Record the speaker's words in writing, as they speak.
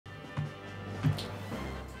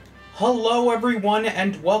Hello everyone,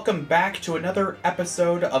 and welcome back to another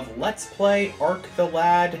episode of Let's Play Ark the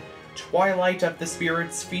Lad, Twilight of the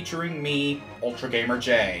Spirits, featuring me,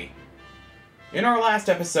 UltraGamerJ. In our last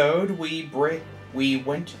episode, we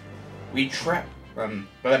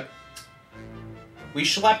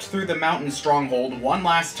schlepped through the mountain stronghold one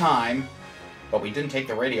last time, but we didn't take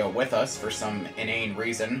the radio with us for some inane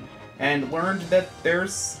reason, and learned that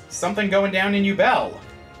there's something going down in Yewbell.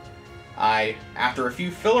 After a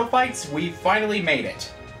few filler fights, we finally made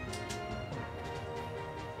it.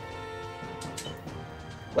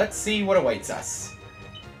 Let's see what awaits us.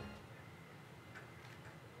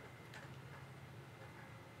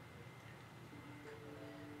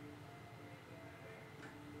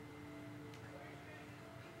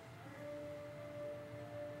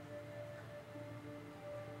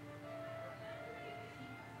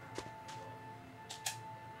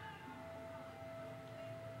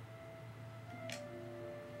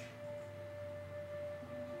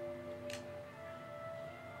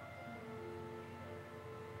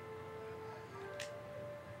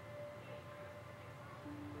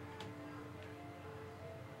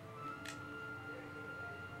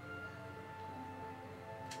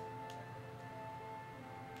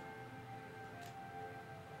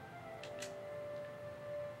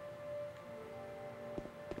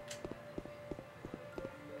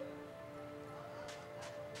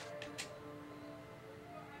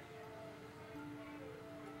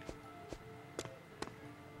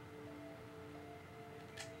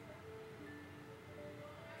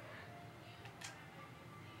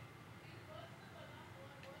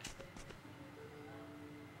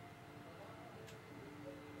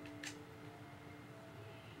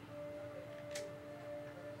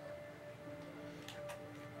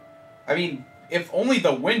 I mean, if only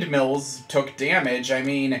the windmills took damage, I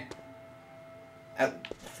mean...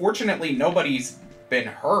 fortunately, nobody's been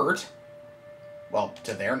hurt. Well,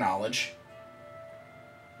 to their knowledge.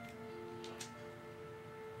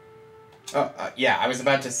 Yeah, I was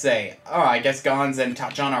about to say, I guess Gons and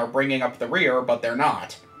Tachan are bringing up the rear, but they're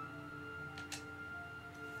not.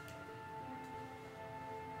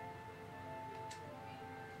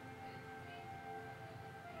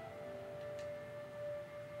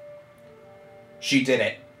 She did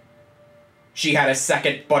it. She had a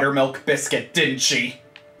second buttermilk biscuit, didn't she?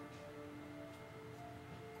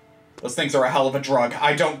 Those things are a hell of a drug.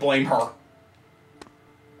 I don't blame her.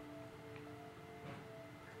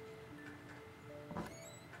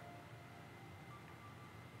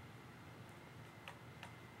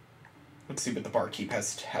 Let's see what the barkeep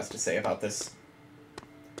has to say about this.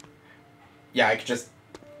 Yeah,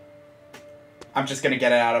 I'm just gonna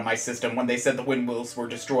get it out of my system. When they said the windmills were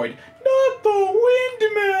destroyed, not the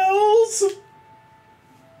windmills!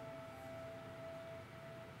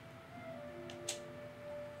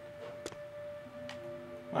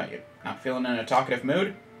 What, you not feeling in a talkative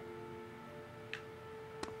mood?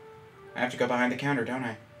 I have to go behind the counter, don't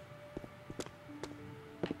I?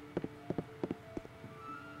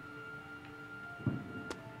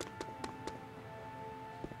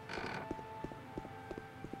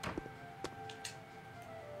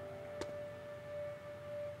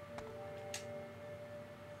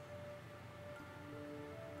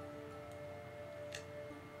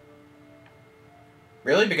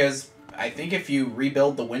 Really? Because I think if you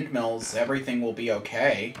rebuild the windmills, everything will be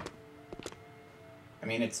okay. I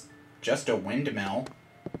mean, it's just a windmill.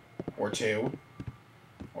 Or two.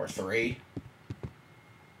 Or three.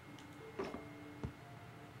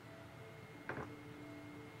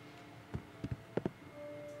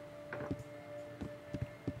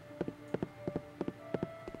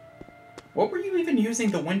 What were you even using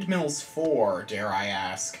the windmills for, dare I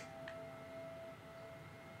ask?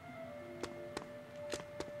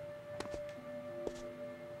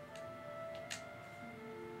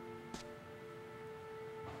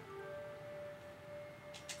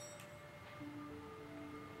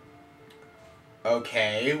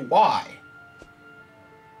 Okay, why?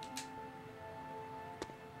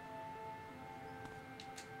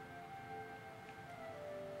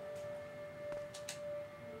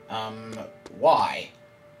 Why?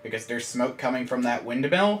 Because there's smoke coming from that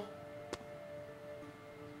windmill?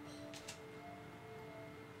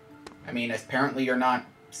 I mean, apparently you're not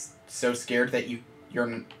so scared that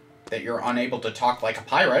you're unable to talk like a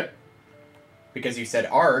pirate. Because you said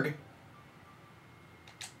arg.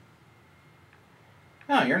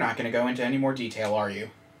 Oh, you're not going to go into any more detail, are you?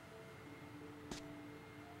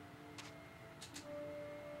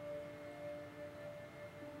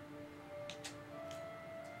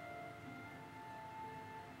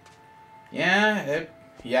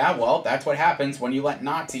 Yeah, well, that's what happens when you let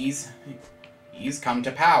Nazis Nazis come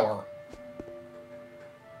to power.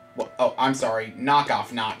 Well, oh, I'm sorry,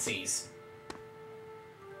 knockoff Nazis.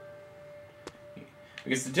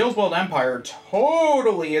 Because the Dillswald Empire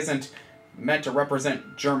totally isn't meant to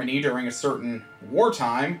represent Germany during a certain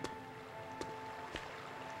wartime.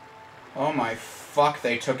 Oh my fuck,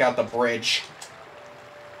 they took out the bridge.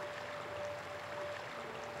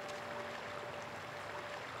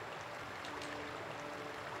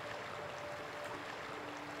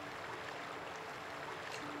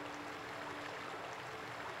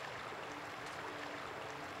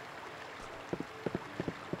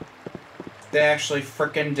 They actually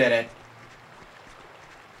frickin' did it.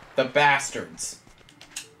 The bastards.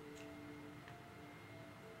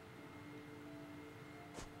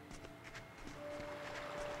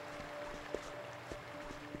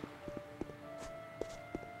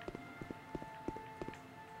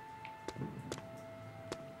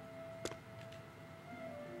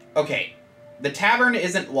 Okay, the tavern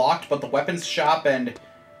isn't locked, but the weapons shop and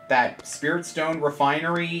that Spirit Stone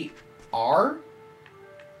refinery are?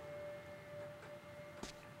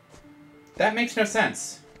 That makes no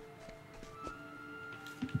sense.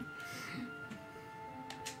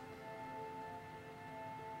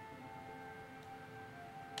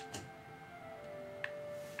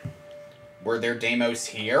 Were there Deimos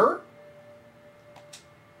here?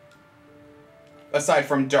 Aside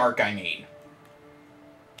from Dark, I mean.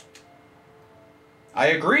 I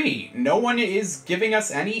agree. No one is giving us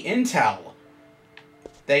any intel.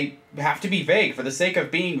 They have to be vague for the sake of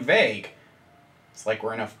being vague. It's like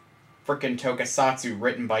we're in a frickin' tokusatsu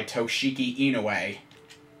written by Toshiki Inoue.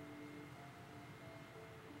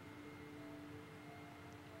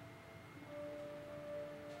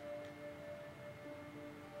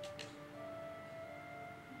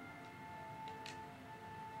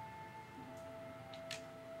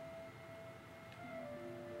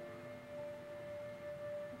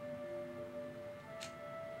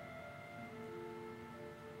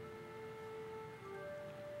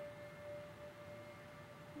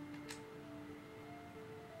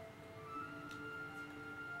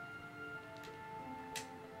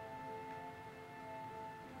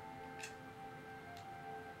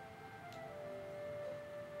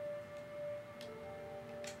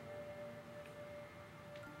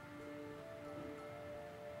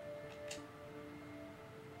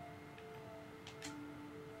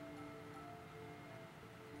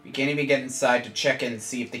 We can't even get inside to check in and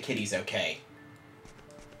see if the kitty's okay.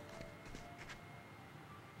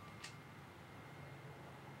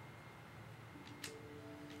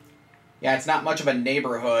 Yeah, it's not much of a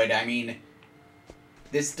neighborhood. I mean,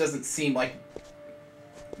 this doesn't seem like...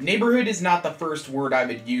 Neighborhood is not the first word I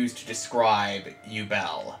would use to describe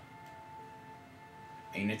Yewbell.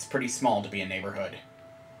 I mean, it's pretty small to be a neighborhood.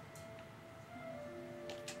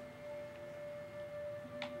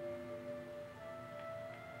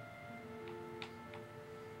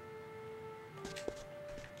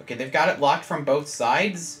 Okay, they've got it locked from both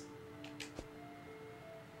sides.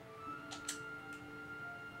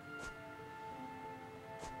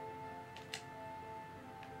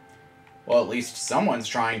 Well, at least someone's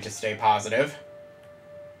trying to stay positive.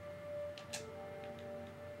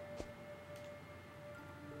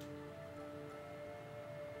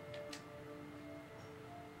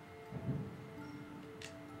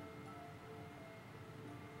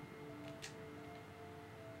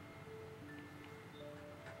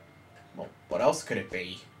 Well, what else could it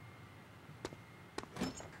be?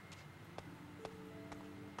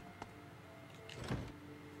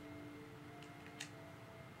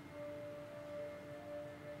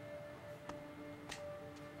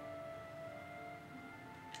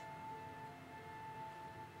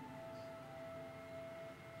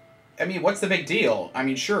 I mean, what's the big deal? I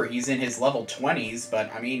mean, sure, he's in his level 20s,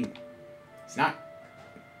 but, I mean, he's not...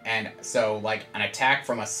 And so, like, an attack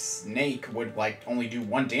from a snake would, like, only do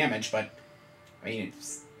 1 damage, but, I mean,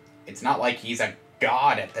 it's not like he's a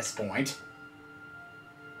god at this point.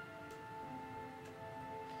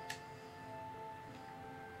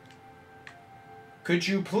 Could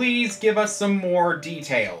you please give us some more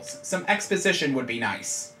details? Some exposition would be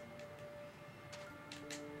nice.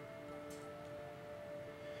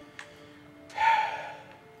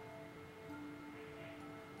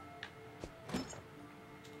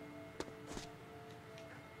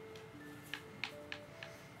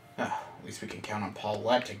 At least we can count on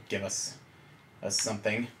Paulette to give us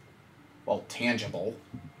something, well, tangible.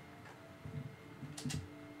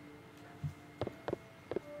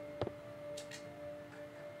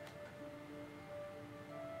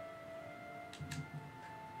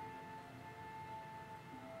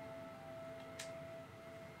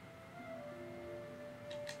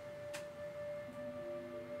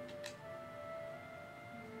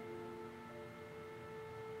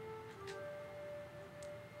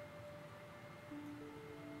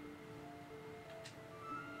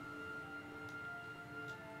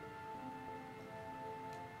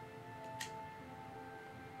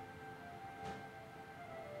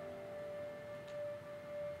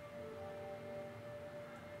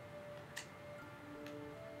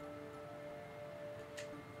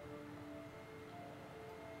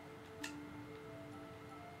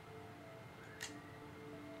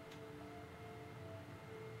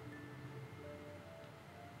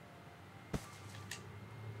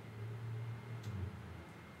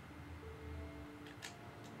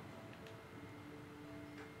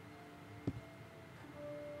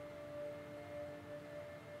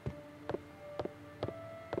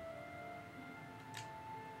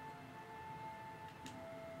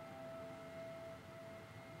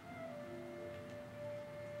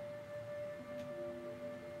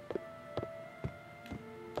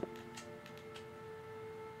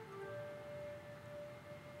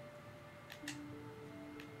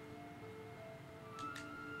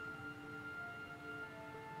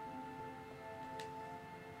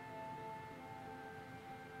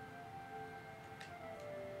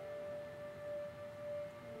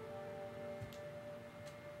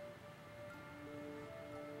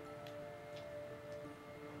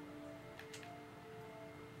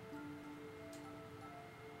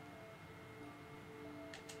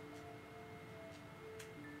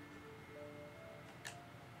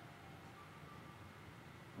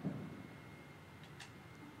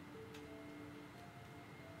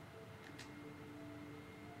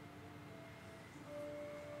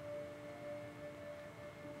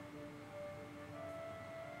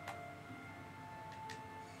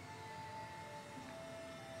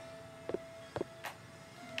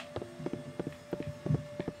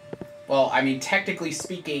 Well, I mean, technically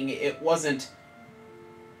speaking, it wasn't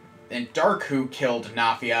Dark who killed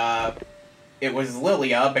Nafia. It was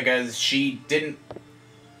Lilia, because she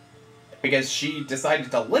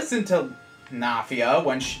decided to listen to Nafia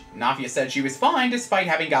when Nafia said she was fine despite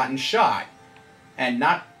having gotten shot. And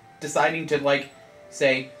not deciding to, like,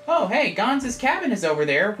 say, oh, hey, Gonz's cabin is over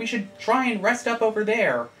there. We should try and rest up over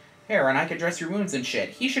there. Here, and I could dress your wounds and shit.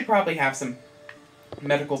 He should probably have some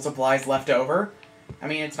medical supplies left over. I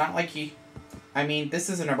mean, it's not like this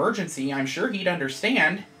is an emergency. I'm sure he'd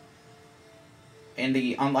understand in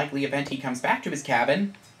the unlikely event he comes back to his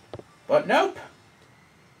cabin. But nope.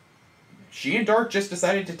 She and Dark just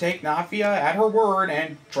decided to take Nafia at her word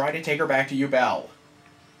and try to take her back to Yewbell.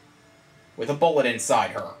 With a bullet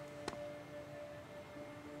inside her.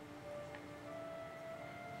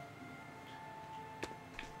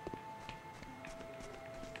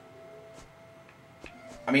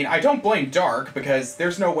 I mean, I don't blame Dark, because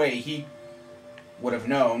there's no way he would have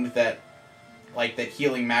known that, like, that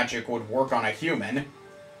healing magic would work on a human.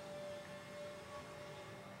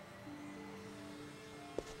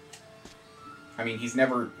 I mean, he's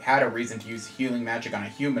never had a reason to use healing magic on a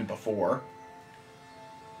human before.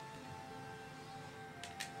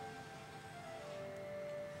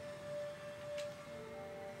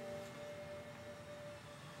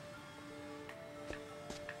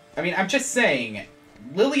 I mean, I'm just saying,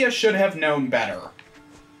 Lilia should have known better.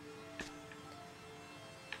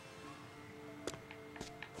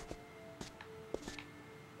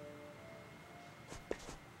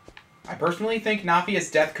 I personally think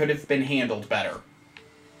Nafia's death could have been handled better.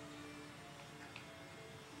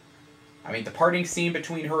 I mean, the parting scene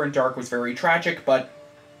between her and Dark was very tragic, but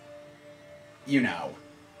you know.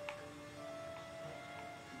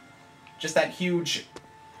 Just that huge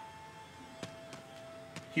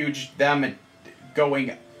them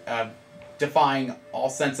going, defying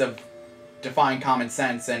common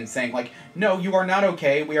sense and saying, like, no, you are not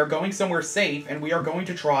okay, we are going somewhere safe, and we are going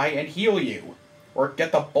to try and heal you. Or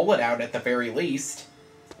get the bullet out at the very least.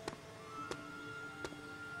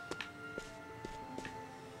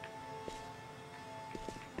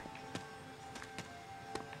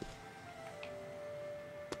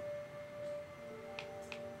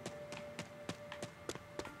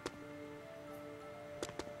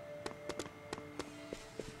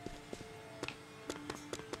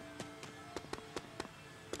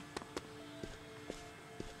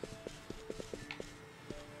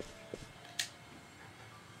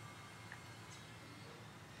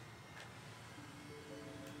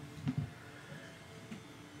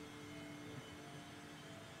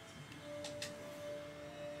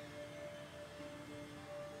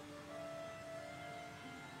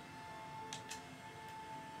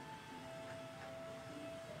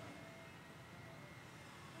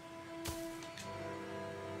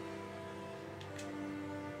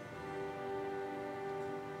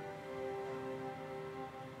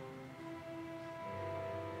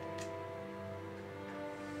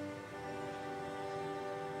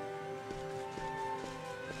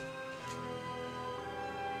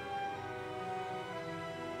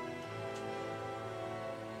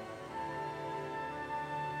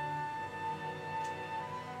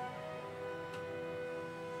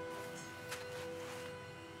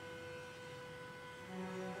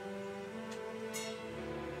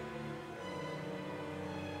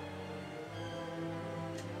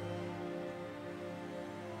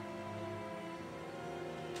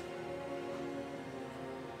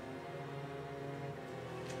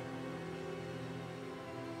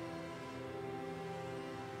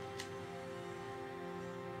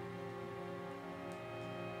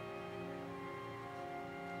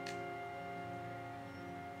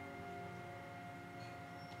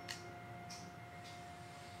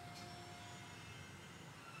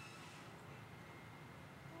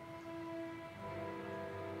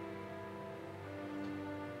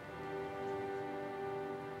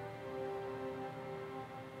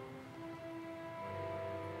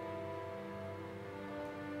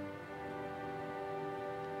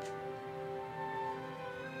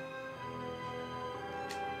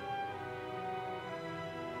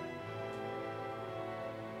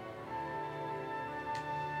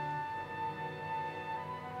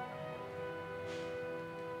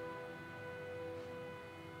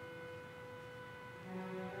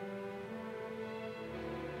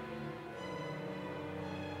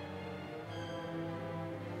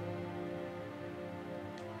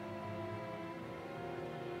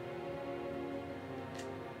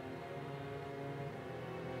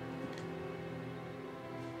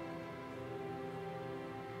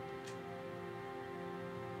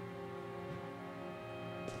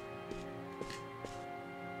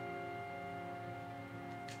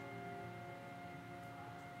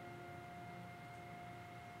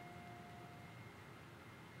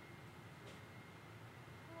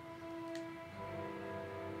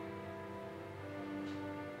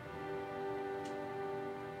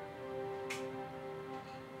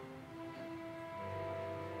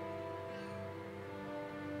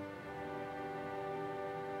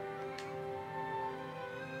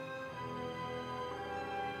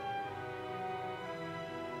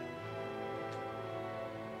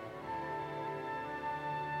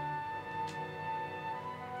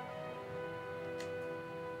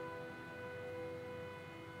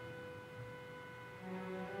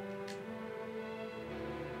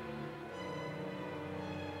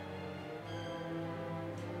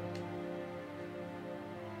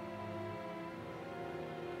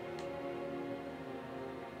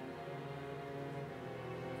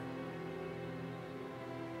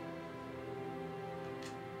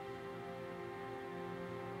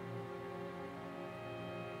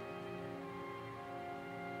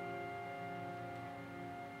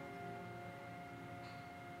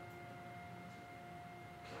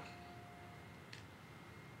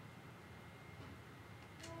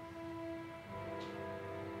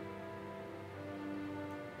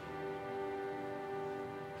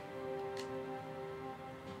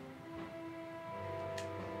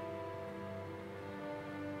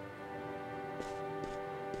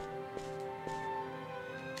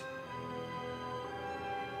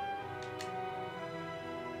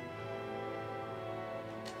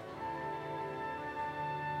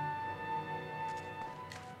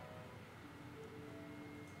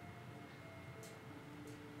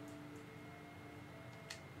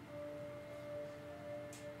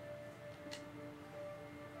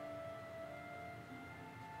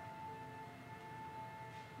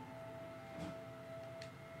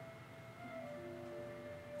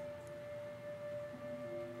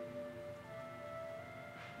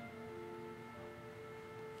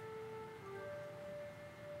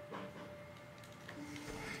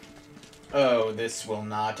 Oh, this will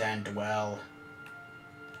not end well.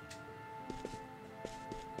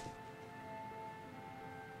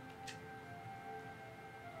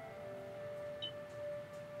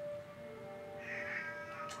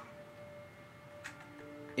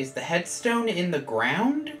 Is the headstone in the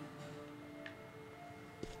ground?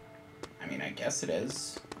 I mean, I guess it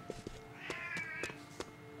is.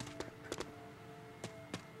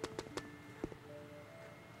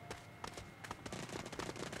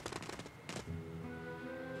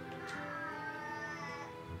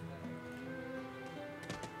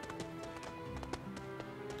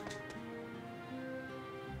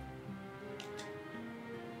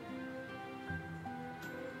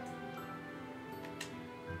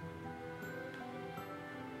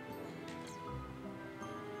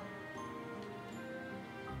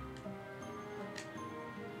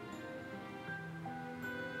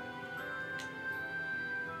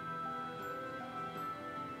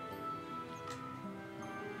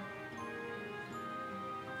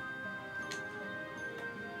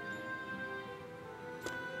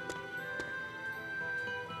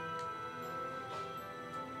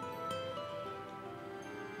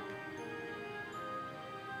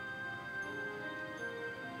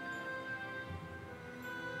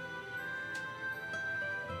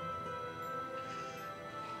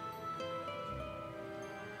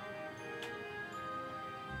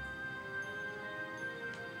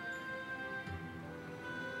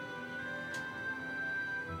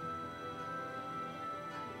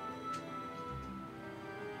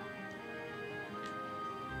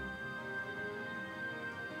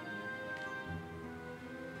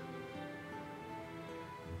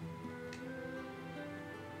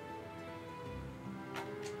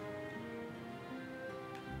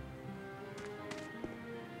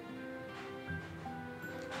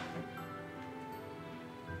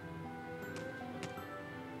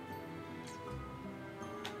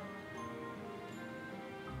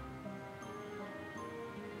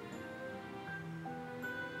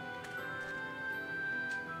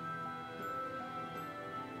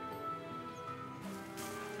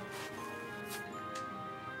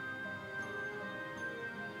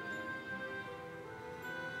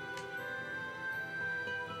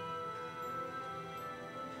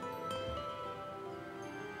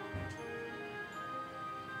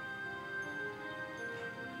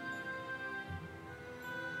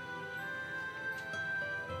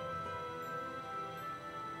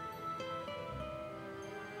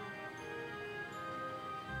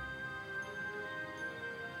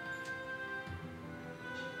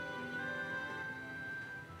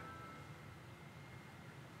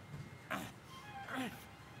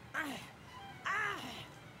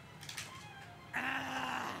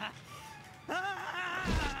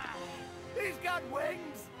 He's got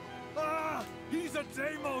wings! He's a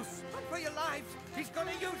Deimos! Run for your lives! He's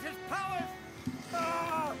gonna use his powers!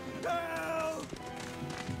 Help!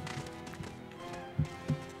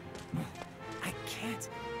 I can't.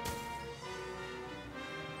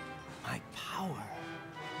 My power.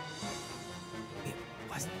 It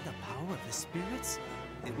wasn't the power of the spirits.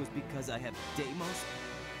 It was because I have Deimos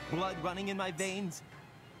blood running in my veins.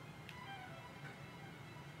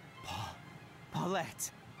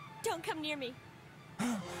 Paulette. Don't come near me.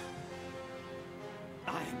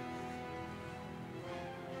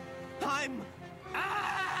 I'm... Ah!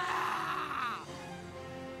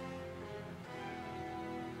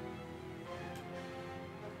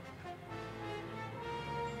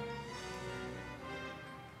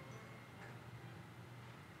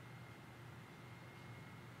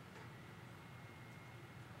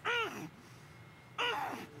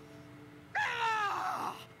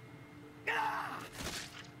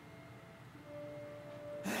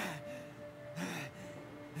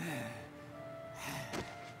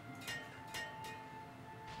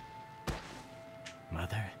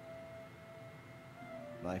 Mother,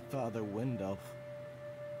 my father Wendolf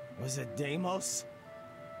was a Deimos?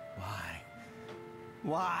 Why?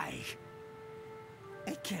 Why?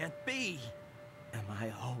 It can't be! Am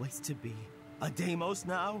I always to be a Deimos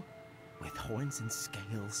now? With horns and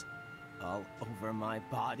scales all over my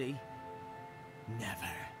body?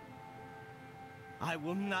 Never. I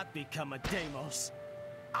will not become a Deimos.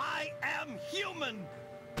 I am human!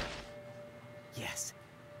 Yes.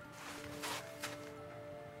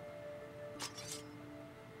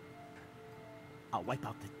 I'll wipe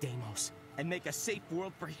out the Deimos and make a safe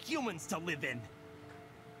world for humans to live in.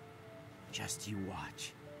 Just you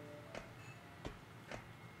watch.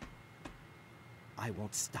 I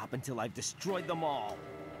won't stop until I've destroyed them all.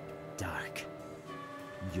 Dark,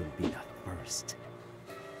 you'll be the first.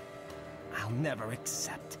 I'll never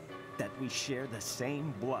accept that we share the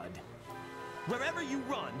same blood. Wherever you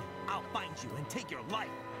run, I'll find you and take your life.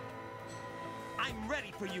 I'm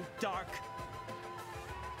ready for you, Dark.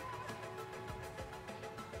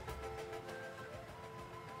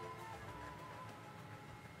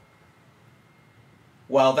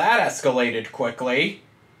 Well, that escalated quickly.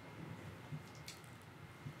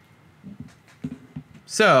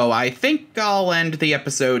 So, I think I'll end the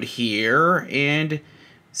episode here, and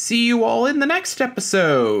see you all in the next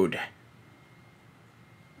episode.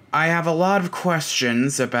 I have a lot of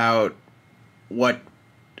questions about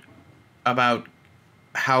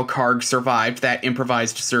how Karg survived that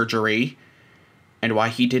improvised surgery, and why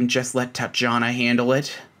he didn't just let Tatjana handle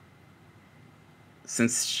it,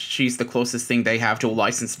 since she's the closest thing they have to a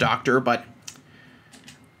licensed doctor, but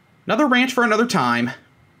another rant for another time.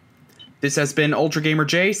 This has been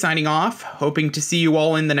UltraGamerJ signing off, hoping to see you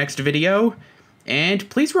all in the next video, and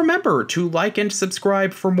please remember to like and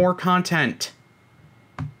subscribe for more content.